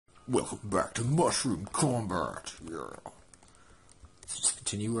Welcome back to Mushroom Kombat. Yeah. Let's just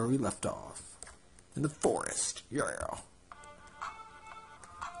continue where we left off. In the forest. Yeah.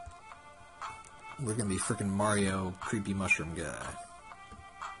 We're gonna be freaking Mario, creepy mushroom guy.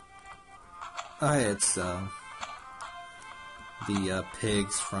 Hi, it's the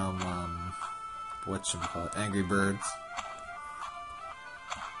pigs from whatchamacallit, Angry Birds.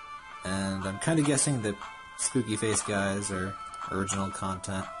 And I'm kind of guessing that spooky face guys are original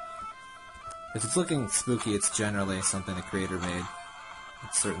content. If it's looking spooky, it's generally something the creator made.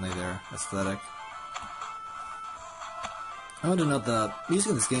 It's certainly their aesthetic. I want to note the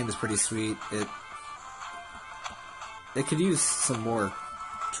music in this game is pretty sweet. It could use some more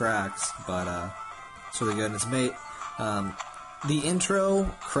tracks, but it's really good. And it's made the intro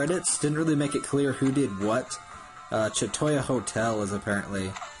credits didn't really make it clear who did what. Chatoya Hotel is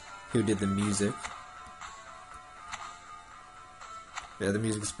apparently who did the music. Yeah, the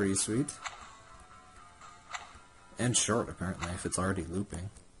music's pretty sweet. And short, apparently, if it's already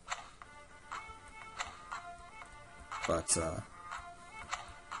looping. But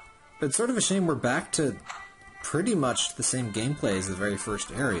it's sort of a shame we're back to pretty much the same gameplay as the very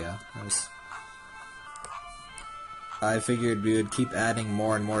first area. I figured we would keep adding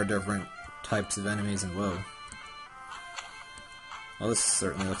more and more different types of enemies, and whoa. Well, this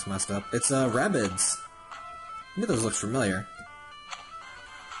certainly looks messed up. It's, rabbits. Maybe those look familiar.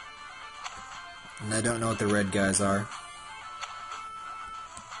 And I don't know what the red guys are.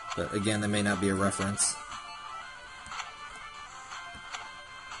 But again, they may not be a reference.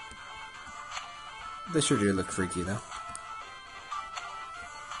 They sure do look freaky, though.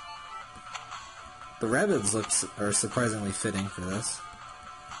 The rabbits are surprisingly fitting for this.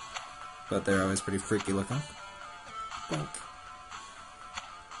 But they're always pretty freaky looking. Bonk.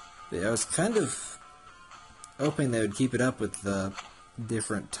 Yeah, I was kind of hoping they would keep it up with the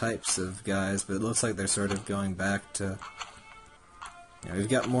different types of guys, but it looks like they're sort of going back to... You know, we've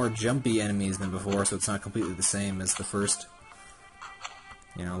got more jumpy enemies than before, so it's not completely the same as the first,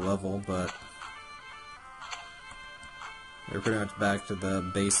 level, but... We're pretty much back to the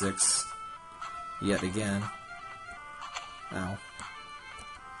basics yet again. Ow.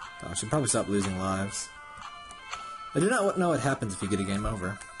 Oh, I should probably stop losing lives. I do not know what happens if you get a game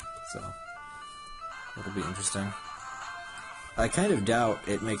over, so that'll be interesting. I kind of doubt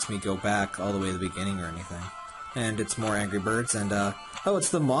it makes me go back all the way to the beginning or anything. And it's more Angry Birds, and, oh, it's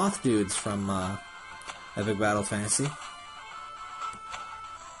the moth dudes from, Epic Battle Fantasy.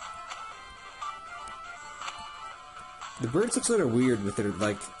 The birds look sort of weird with their,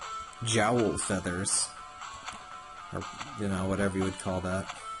 like, jowl feathers. Or, whatever you would call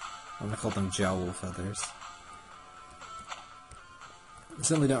that. I'm gonna call them jowl feathers. I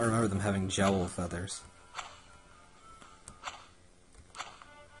certainly don't remember them having jowl feathers.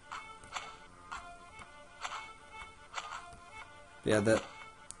 Yeah,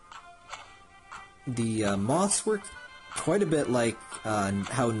 the moths work quite a bit like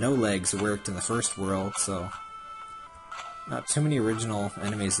how No Legs worked in the first world, so not too many original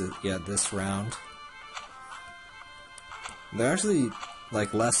enemies yet this round. They're actually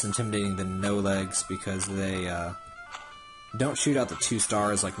like less intimidating than No Legs because they don't shoot out the 2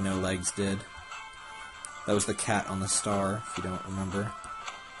 stars like No Legs did. That was the cat on the star, if you don't remember.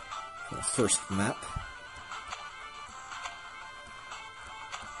 For the first map.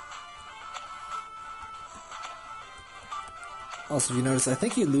 Also, if you notice, I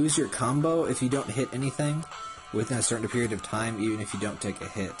think you lose your combo if you don't hit anything within a certain period of time, even if you don't take a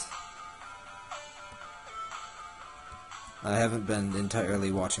hit. I haven't been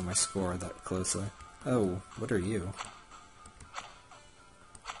entirely watching my score that closely. Oh, what are you?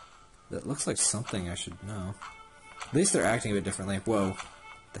 That looks like something I should know. At least they're acting a bit differently. Whoa, what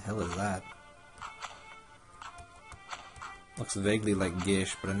the hell is that? Looks vaguely like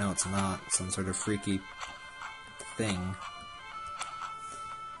Gish, but I know it's not. Some sort of freaky thing.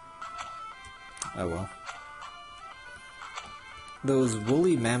 Oh well. Those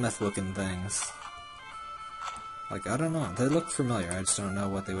woolly mammoth-looking things. Like, I don't know. They look familiar. I just don't know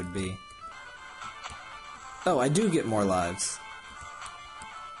what they would be. Oh, I do get more lives.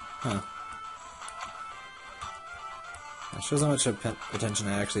 Huh. That shows how much attention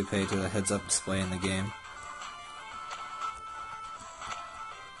I actually pay to the heads-up display in the game.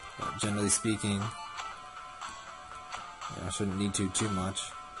 But generally speaking, I shouldn't need to too much.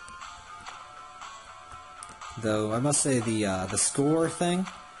 Though, I must say the score thing,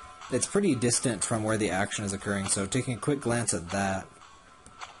 it's pretty distant from where the action is occurring, so taking a quick glance at that,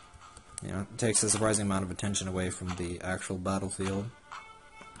 it takes a surprising amount of attention away from the actual battlefield.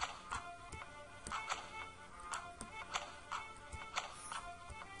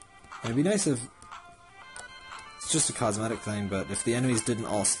 It'd be nice if... It's just a cosmetic thing, but if the enemies didn't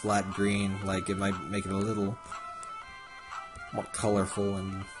all splat green, like, it might make it a little more colorful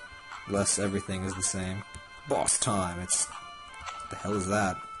and less everything is the same. Boss time! It's... What the hell is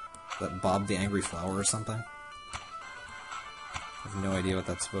that? Is that Bob the Angry Flower or something? I have no idea what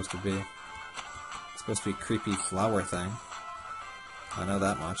that's supposed to be. It's supposed to be a creepy flower thing. I know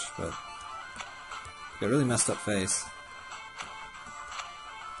that much, but... Got a really messed up face.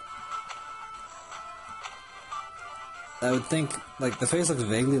 I would think, like, the face looks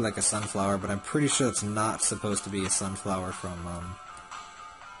vaguely like a sunflower, but I'm pretty sure it's not supposed to be a sunflower from,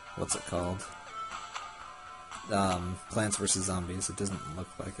 what's it called? Plants vs. Zombies. It doesn't look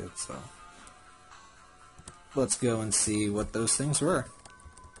like it, so... Let's go and see what those things were.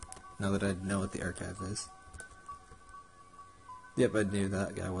 Now that I know what the archive is. Yep, I knew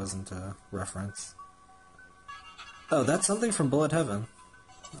that guy wasn't a reference. Oh, that's something from Bullet Heaven.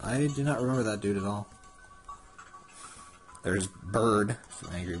 I do not remember that dude at all. There's Bird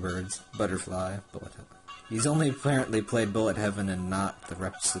from Angry Birds, Butterfly, Bullet Heaven. He's only apparently played Bullet Heaven and not the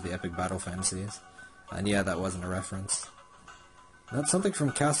rest of the Epic Battle Fantasies. And yeah, that wasn't a reference. That's something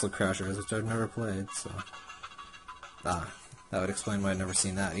from Castle Crashers, which I've never played, so... Ah, that would explain why I've never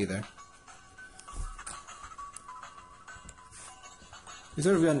seen that either. We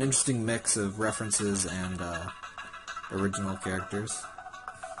sort of got an interesting mix of references and, original characters.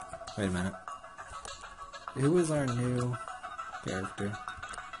 Wait a minute. Who is our new character?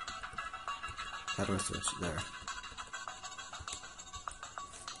 How do I switch? There.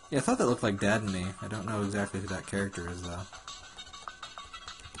 Yeah, I thought that looked like Dad and Me. I don't know exactly who that character is, though.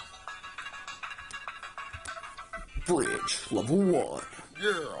 Bridge, level 1.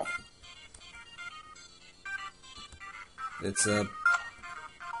 Yeah! It's, I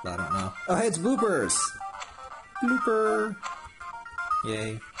don't know. Oh, hey, it's Bloopers! Blooper!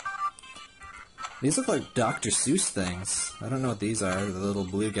 Yay. These look like Dr. Seuss things. I don't know what these are, the little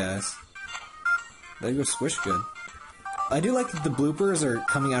blue guys. They go squish good. I do like that the bloopers are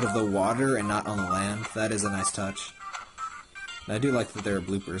coming out of the water and not on the land. That is a nice touch. And I do like that there are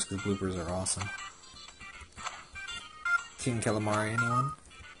bloopers, because bloopers are awesome. King Calamari, anyone?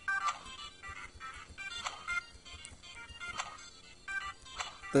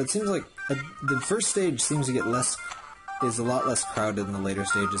 But it seems like the first stage seems to get is a lot less crowded than the later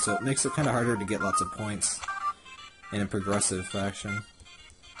stages, so it makes it kind of harder to get lots of points in a progressive fashion.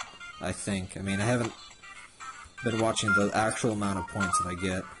 I think. I mean, I haven't been watching the actual amount of points that I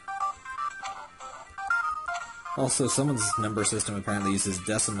get. Also, someone's number system apparently uses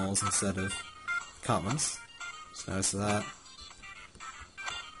decimals instead of commas. Just noticed that.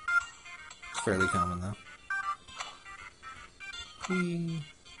 It's fairly common, though.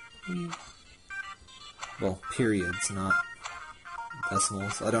 Well, periods, not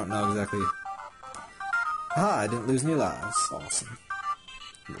decimals. I don't know exactly. Ah, I didn't lose any lives. Awesome.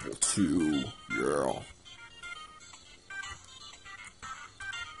 Level 2. Yeah.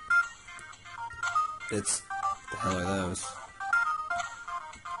 It's... the hell are those?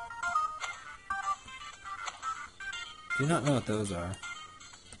 Do not know what those are.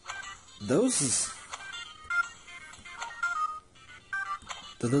 Those...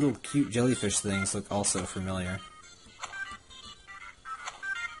 The little cute jellyfish things look also familiar.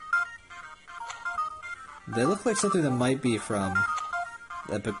 They look like something that might be from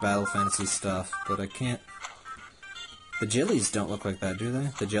Epic Battle Fantasy stuff, but I can't... The jellies don't look like that, do they?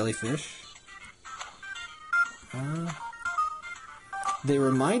 The jellyfish? They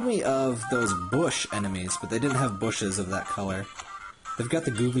remind me of those bush enemies, but they didn't have bushes of that color. They've got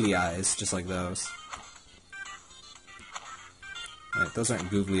the googly eyes, just like those. Right, those aren't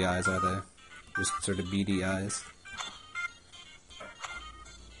googly eyes, are they? Just sort of beady eyes.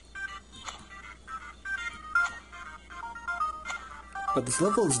 But this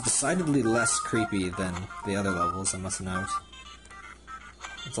level is decidedly less creepy than the other levels, I must note.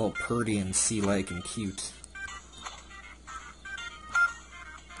 It's all purdy and sea-like and cute.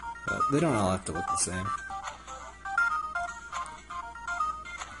 But they don't all have to look the same.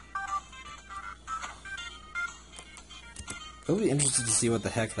 I'll be interested to see what the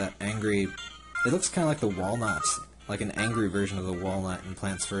heck that angry... It looks kind of like the walnuts, like an angry version of the walnut in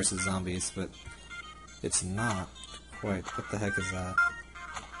Plants vs. Zombies, but it's not quite. What the heck is that?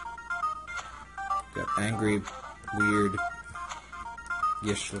 Got angry, weird,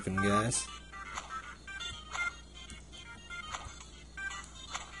 yish looking guys.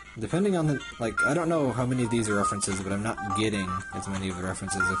 Depending on the... like, I don't know how many of these are references, but I'm not getting as many of the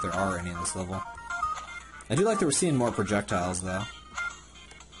references if there are any in this level. I do like that we're seeing more projectiles, though.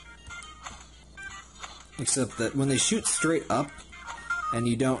 Except that when they shoot straight up, and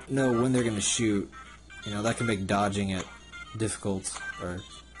you don't know when they're going to shoot, you know, that can make dodging it difficult, or,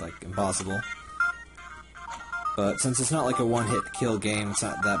 like, impossible. But since it's not like a one-hit kill game, it's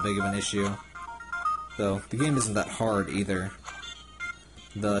not that big of an issue. Though, the game isn't that hard either.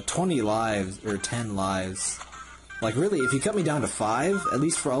 The 20 lives, or 10 lives, like really, if you cut me down to 5, at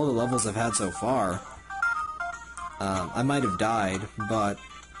least for all the levels I've had so far, I might have died, but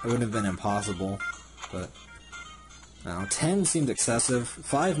it wouldn't have been impossible. But, I don't know, 10 seemed excessive.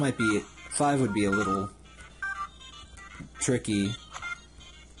 5 would be a little tricky.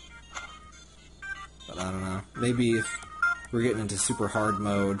 But I don't know. Maybe if we're getting into super hard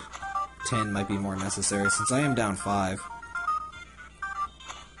mode, 10 might be more necessary, since I am down 5.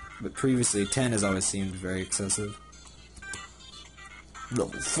 But previously, 10 has always seemed very excessive.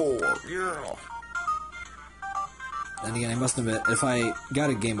 Level 4, yeah! And again, I must admit, if I got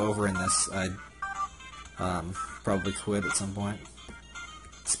a game over in this, I'd probably quit at some point.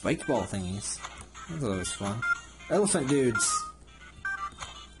 Spike ball thingies. That's always fun. Elephant dudes.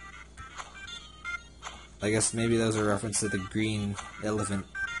 I guess maybe those are a reference to the green elephant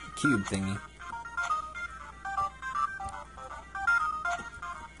cube thingy.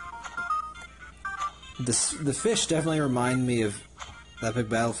 The fish definitely remind me of Epic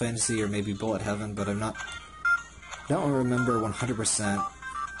Battle Fantasy or maybe Bullet Heaven, but don't remember 100%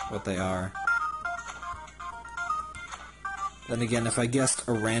 what they are. Then again, if I guessed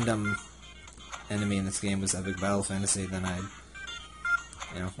a random enemy in this game was Epic Battle Fantasy, then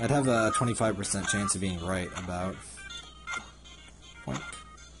I'd have a 25% chance of being right about. Boink.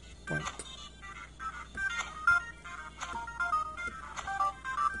 Boink.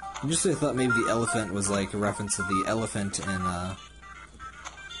 Just I thought maybe the elephant was like a reference to the elephant in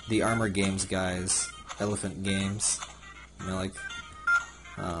the Armor Games guys' elephant games. You know, like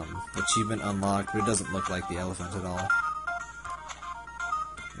achievement unlocked, but it doesn't look like the elephant at all.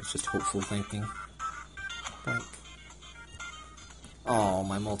 It's just hopeful thinking. Boink. Oh,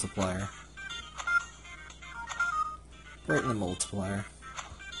 my multiplier. Right in the multiplier.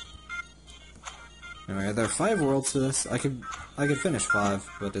 Anyway, there are 5 worlds to this. I could finish 5,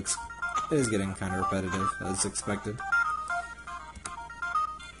 but it is getting kind of repetitive, as expected.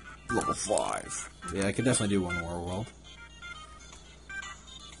 Level 5. Yeah, I could definitely do one more world.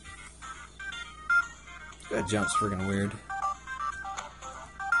 That jump's friggin' weird.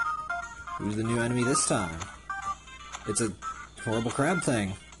 Who's the new enemy this time? It's a horrible crab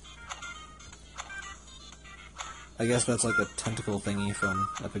thing. I guess that's like the tentacle thingy from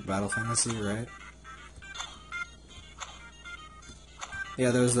Epic Battle Fantasy, right?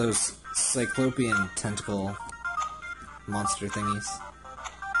 Yeah, there's those cyclopean tentacle monster thingies.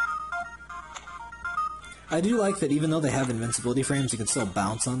 I do like that even though they have invincibility frames, you can still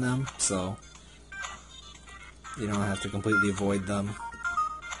bounce on them, so you don't have to completely avoid them.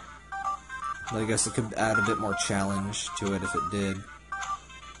 I guess it could add a bit more challenge to it if it did.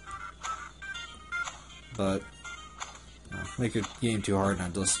 But, make a game too hard and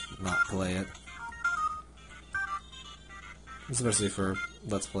I'd just not play it. Especially for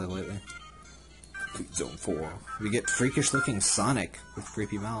Let's Play lately. Zone 4. We get freakish-looking Sonic with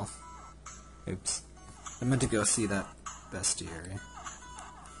creepy mouth. Oops. I meant to go see that bestiary.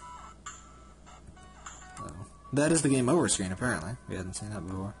 Oh. That is the game over screen, apparently. We hadn't seen that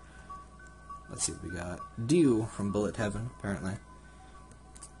before. Let's see what we got. Dew from Bullet Heaven, apparently.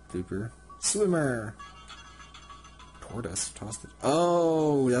 Blooper. Swimmer! Tortoise. Tossed it.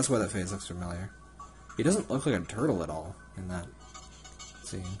 Oh, that's why that face looks familiar. He doesn't look like a turtle at all in that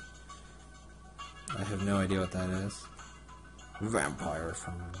scene. I have no idea what that is. Vampire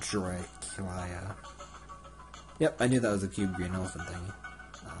from Dracula. Yep, I knew that was a cube green elephant thingy.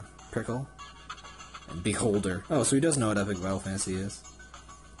 Prickle. And Beholder. Oh, so he does know what Epic Battle Fantasy is.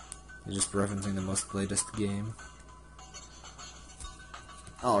 He's just referencing the most latest game.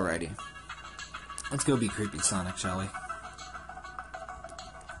 Alrighty. Let's go be Creepy Sonic, shall we?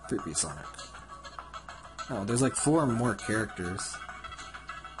 Creepy Sonic. Oh, there's like 4 more characters.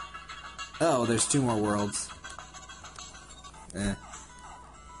 Oh, there's 2 more worlds.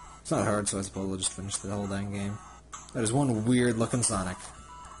 It's not hard, so I suppose we'll just finish the whole dang game. There's one weird-looking Sonic.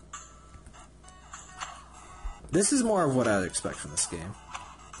 This is more of what I'd expect from this game.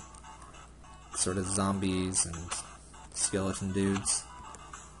 Sort of zombies and skeleton dudes.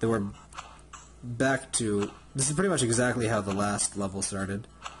 They were back to... This is pretty much exactly how the last level started.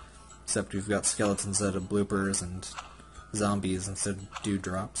 Except we've got skeletons instead of bloopers and zombies instead of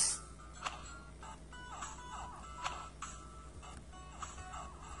dewdrops.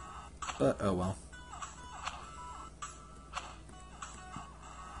 But, oh well.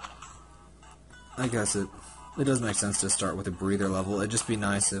 I guess it it does make sense to start with a breather level. It'd just be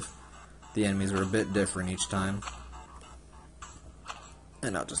nice if the enemies were a bit different each time.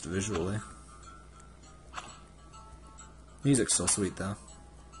 And not just visually. Music's so sweet, though.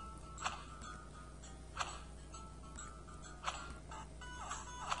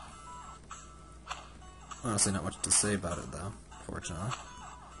 Honestly, not much to say about it, though, fortunately.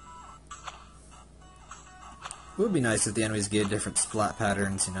 It would be nice if the enemies get different splat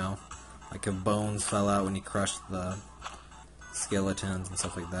patterns, you know, like if bones fell out when you crushed the skeletons and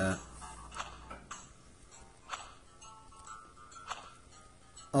stuff like that.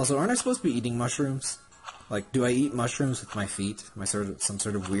 Also, aren't I supposed to be eating mushrooms? Like, do I eat mushrooms with my feet? Am I some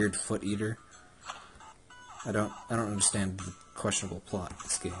sort of weird foot eater? I don't understand the questionable plot of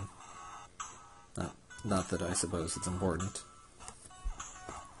this game. Not that I suppose it's important.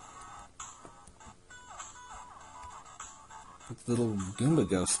 It's little Goomba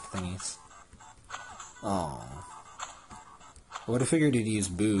ghost thingies. Oh. I would have figured he'd use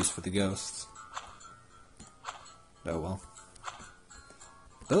booze for the ghosts. Oh well.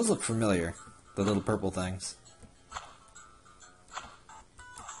 Those look familiar, the little purple things.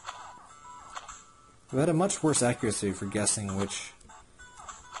 I've had a much worse accuracy for guessing which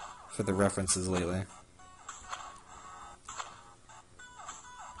for the references lately.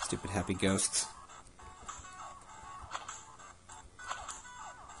 Stupid happy ghosts.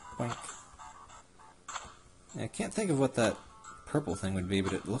 Boink. Yeah, I can't think of what that purple thing would be,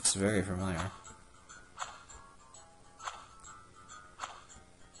 but it looks very familiar.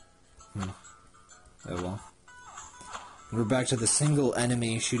 Oh well. We're back to the single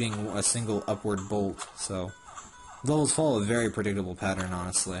enemy shooting a single upward bolt, so levels follow a very predictable pattern,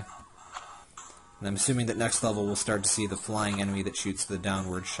 honestly. And I'm assuming that next level we'll start to see the flying enemy that shoots the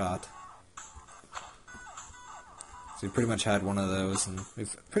downward shot. So we pretty much had one of those, and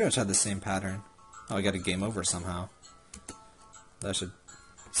we've pretty much had the same pattern. Oh, I got a game over somehow. I should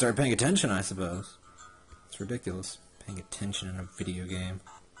start paying attention, I suppose. It's ridiculous, paying attention in a video game.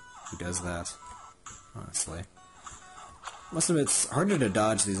 Who does that? Honestly. Must admit, it's harder to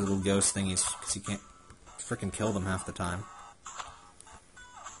dodge these little ghost thingies, because you can't frickin' kill them half the time.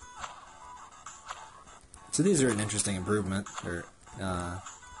 So these are an interesting improvement, or,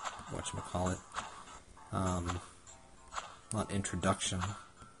 whatchamacallit, not introduction.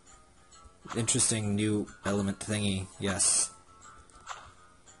 Interesting new element thingy, yes.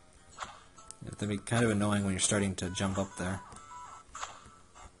 It'd be kind of annoying when you're starting to jump up there.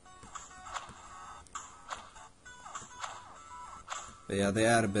 But yeah, they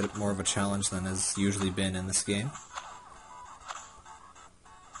add a bit more of a challenge than has usually been in this game.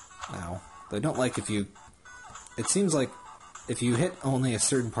 Ow. They don't like if you... It seems like if you hit only a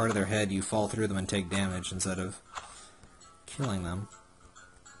certain part of their head, you fall through them and take damage instead of killing them.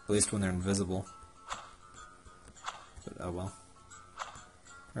 At least when they're invisible. But oh well.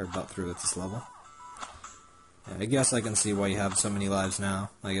 We're about through with this level. Yeah, I guess I can see why you have so many lives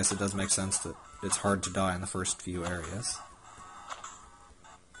now. I guess it does make sense that it's hard to die in the first few areas.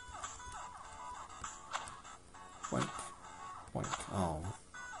 Boink. Boink. Oh.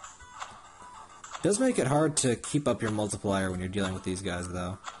 It does make it hard to keep up your multiplier when you're dealing with these guys,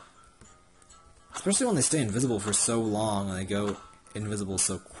 though. Especially when they stay invisible for so long and they go invisible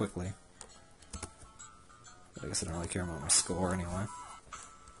so quickly. But I guess I don't really care about my score anyway.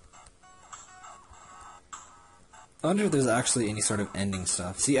 I wonder if there's actually any sort of ending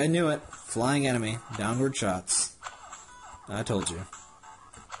stuff. See, I knew it. Flying enemy, downward shots. I told you.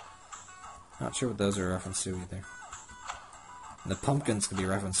 Not sure what those are a reference to either. And the pumpkins could be a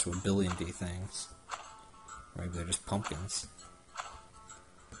reference to a billion D things. Or maybe they're just pumpkins.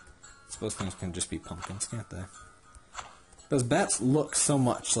 I suppose things can just be pumpkins, can't they? Those bats look so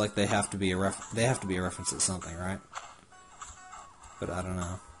much like they have to be a reference to something, right? But I don't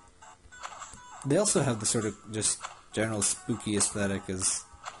know. They also have the sort of just general spooky aesthetic as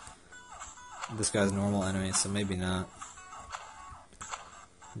this guy's normal enemy, so maybe not.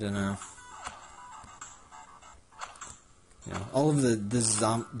 Don't know. You know, all of the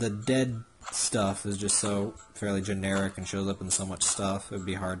dead stuff is just so fairly generic and shows up in so much stuff. It would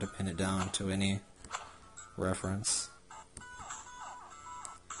be hard to pin it down to any reference.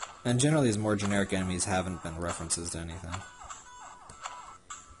 And generally, these more generic enemies haven't been references to anything.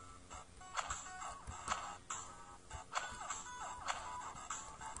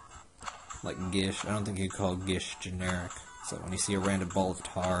 Like Gish. I don't think you'd call Gish generic. So when you see a random ball of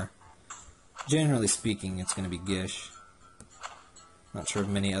tar, generally speaking, it's going to be Gish. Not sure of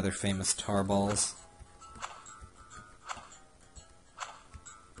many other famous tar balls.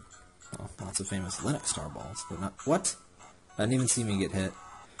 Well, lots of famous Linux tar balls, but not... What? I didn't even see me get hit.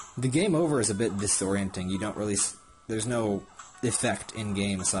 The game over is a bit disorienting. You don't really... There's no effect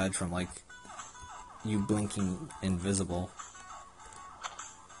in-game aside from, like, you blinking invisible,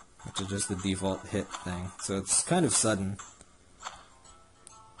 which is just the default hit thing. So it's kind of sudden.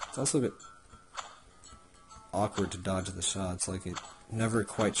 It's also a bit awkward to dodge the shots. Like, I'm never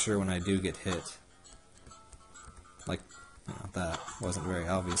quite sure when I do get hit. Like, you know, that wasn't very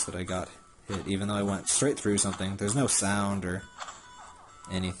obvious that I got hit, even though I went straight through something. There's no sound or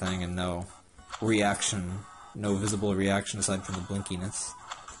anything, and no reaction, no visible reaction aside from the blinkiness.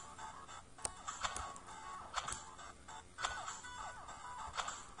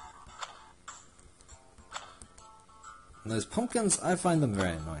 And those pumpkins, I find them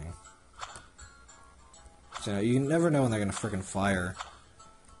very annoying. So, you never know when they're gonna frickin' fire,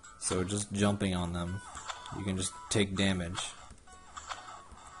 so just jumping on them, you can just take damage.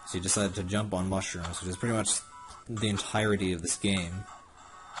 So you decide to jump on mushrooms, which is pretty much the entirety of this game.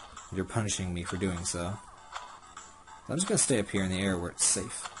 You're punishing me for doing so. I'm just gonna stay up here in the air where it's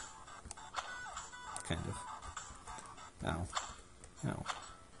safe. Kind of. Ow. Ow.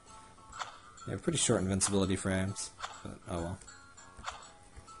 They have pretty short invincibility frames, but oh well.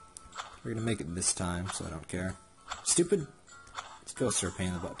 We're gonna make it this time, so I don't care. Stupid ghosts are a pain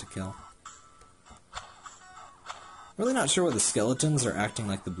in the butt to kill. Really not sure why the skeletons are acting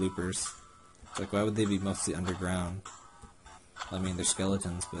like the bloopers. It's like, why would they be mostly underground? I mean, they're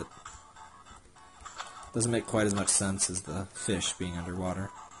skeletons, but doesn't make quite as much sense as the fish being underwater.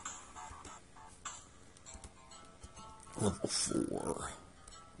 Level 4.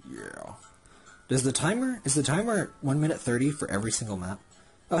 Yeah. Is the timer 1 minute 30 for every single map?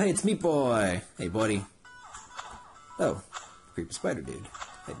 Oh, hey, it's Meat Boy! Hey, buddy. Oh, creepy spider dude.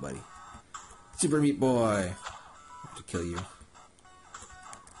 Hey, buddy. Super Meat Boy! I have to kill you.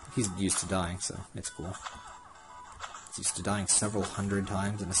 He's used to dying, so it's cool. He's used to dying several hundred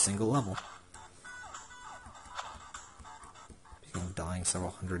times in a single level. Speaking of dying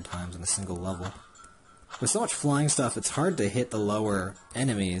several hundred times in a single level. With so much flying stuff, it's hard to hit the lower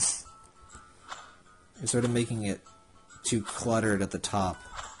enemies. You're sort of making it too cluttered at the top.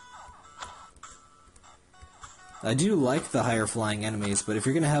 I do like the higher flying enemies, but if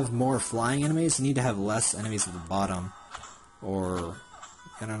you're going to have more flying enemies, you need to have less enemies at the bottom. Or,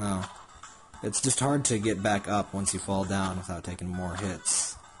 I don't know. It's just hard to get back up once you fall down without taking more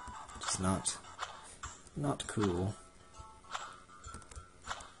hits. It's not cool.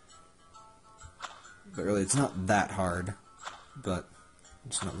 But really, it's not that hard. But I'm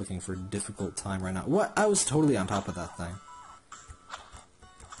just not looking for a difficult time right now. What? I was totally on top of that thing.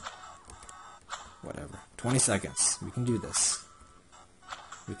 Whatever. 20 seconds. We can do this.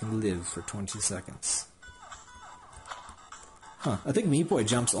 We can live for 20 seconds. Huh. I think Meat Boy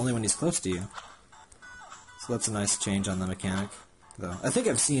jumps only when he's close to you. So that's a nice change on the mechanic. Though I think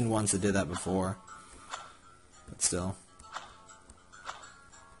I've seen ones that did that before. But still.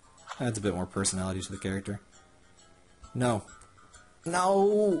 Adds a bit more personality to the character. No.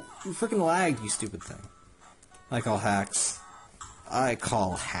 No! You freaking lagged, you stupid thing. I call hacks. I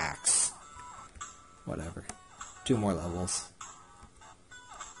call hacks. Whatever. 2 more levels.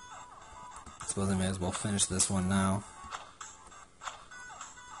 I suppose I may as well finish this one now.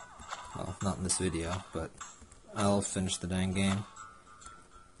 Well, not in this video, but I'll finish the dang game.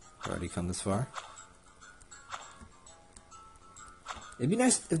 I've already come this far. It'd be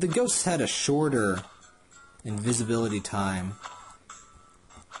nice if the ghosts had a shorter invisibility time.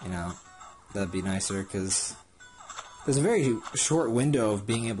 You know, that'd be nicer, because there's a very short window of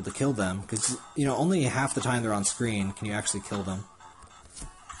being able to kill them, because, you know, only half the time they're on screen can you actually kill them.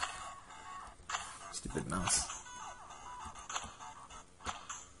 Stupid mouse.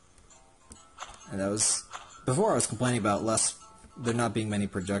 And that was... Before I was complaining about there not being many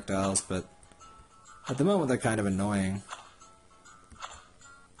projectiles, but at the moment they're kind of annoying.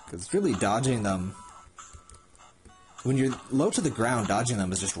 Because really dodging them... When you're low to the ground, dodging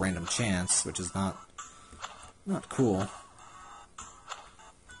them is just random chance, which is not cool.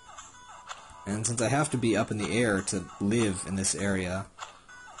 And since I have to be up in the air to live in this area,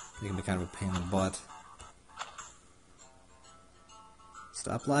 it can be kind of a pain in the butt.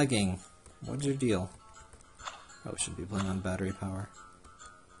 Stop lagging. What's your deal? Oh, should be playing on battery power.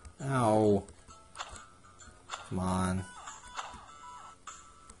 Ow. Come on.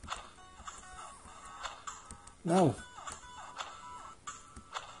 No.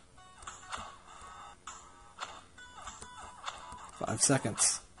 Five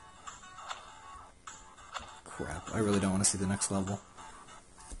seconds. Crap, I really don't want to see the next level.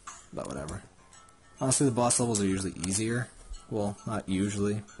 But whatever. Honestly, the boss levels are usually easier. Well, not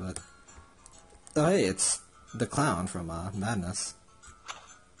usually, but... Oh hey, it's the clown from Madness.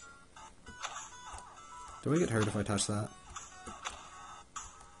 Do I get hurt if I touch that?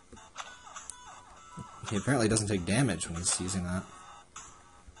 He apparently doesn't take damage when he's using that.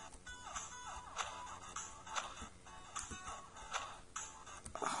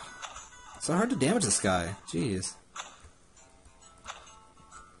 It's so hard to damage this guy. Jeez.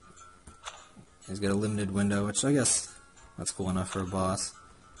 He's got a limited window, which I guess that's cool enough for a boss.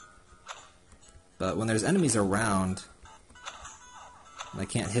 But when there's enemies around, and I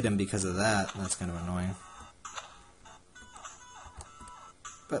can't hit him because of that, that's kind of annoying.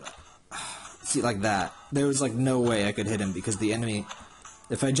 But, see, like that. There was, like, no way I could hit him because the enemy...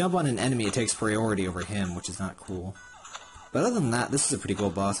 If I jump on an enemy, it takes priority over him, which is not cool. But other than that, this is a pretty cool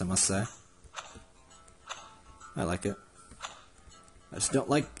boss, I must say. I like it. I just don't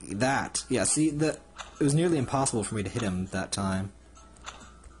like that. Yeah, see, it was nearly impossible for me to hit him that time.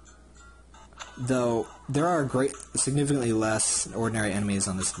 Though, there are significantly less ordinary enemies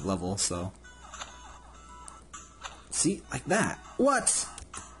on this level, so... See? Like that. What?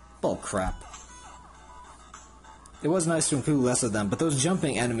 Bull crap. It was nice to include less of them, but those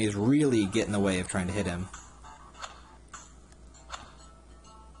jumping enemies really get in the way of trying to hit him.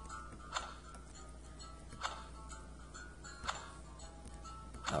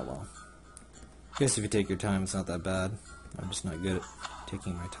 Oh well. I guess if you take your time, it's not that bad. I'm just not good at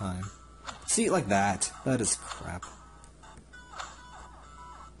taking my time. See, like that. That is crap.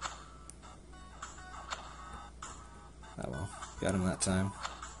 Oh well. Got him that time.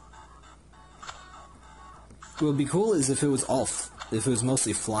 What would be cool is if it was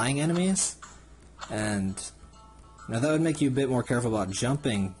mostly flying enemies, and now that would make you a bit more careful about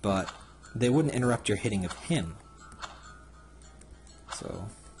jumping, but they wouldn't interrupt your hitting of him. So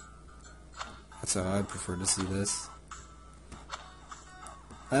that's how I'd prefer to see this.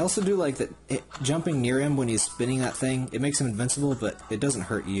 I also do like that jumping near him when he's spinning that thing, it makes him invincible, but it doesn't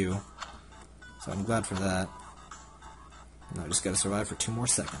hurt you. So I'm glad for that. Now I just gotta survive for 2 more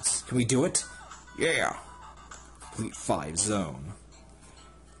seconds. Can we do it? Yeah! Complete 5 zone.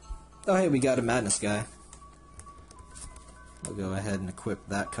 Oh hey, we got a madness guy. I'll go ahead and equip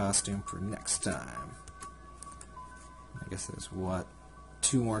that costume for next time. I guess there's what?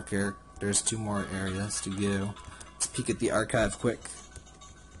 2 more characters, 2 more areas to go. Let's peek at the archive quick.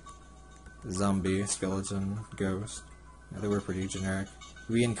 Zombie, skeleton, ghost. Yeah, they were pretty generic.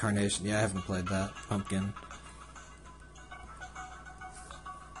 Reincarnation, yeah, I haven't played that. Pumpkin.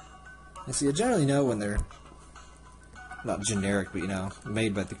 I see, I generally know when they're not generic, but you know,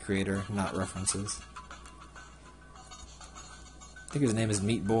 made by the creator, not references. I think his name is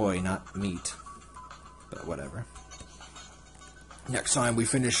Meat Boy, not Meat. But whatever. Next time we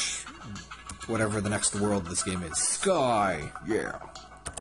finish whatever the next world of this game is. Sky! Yeah!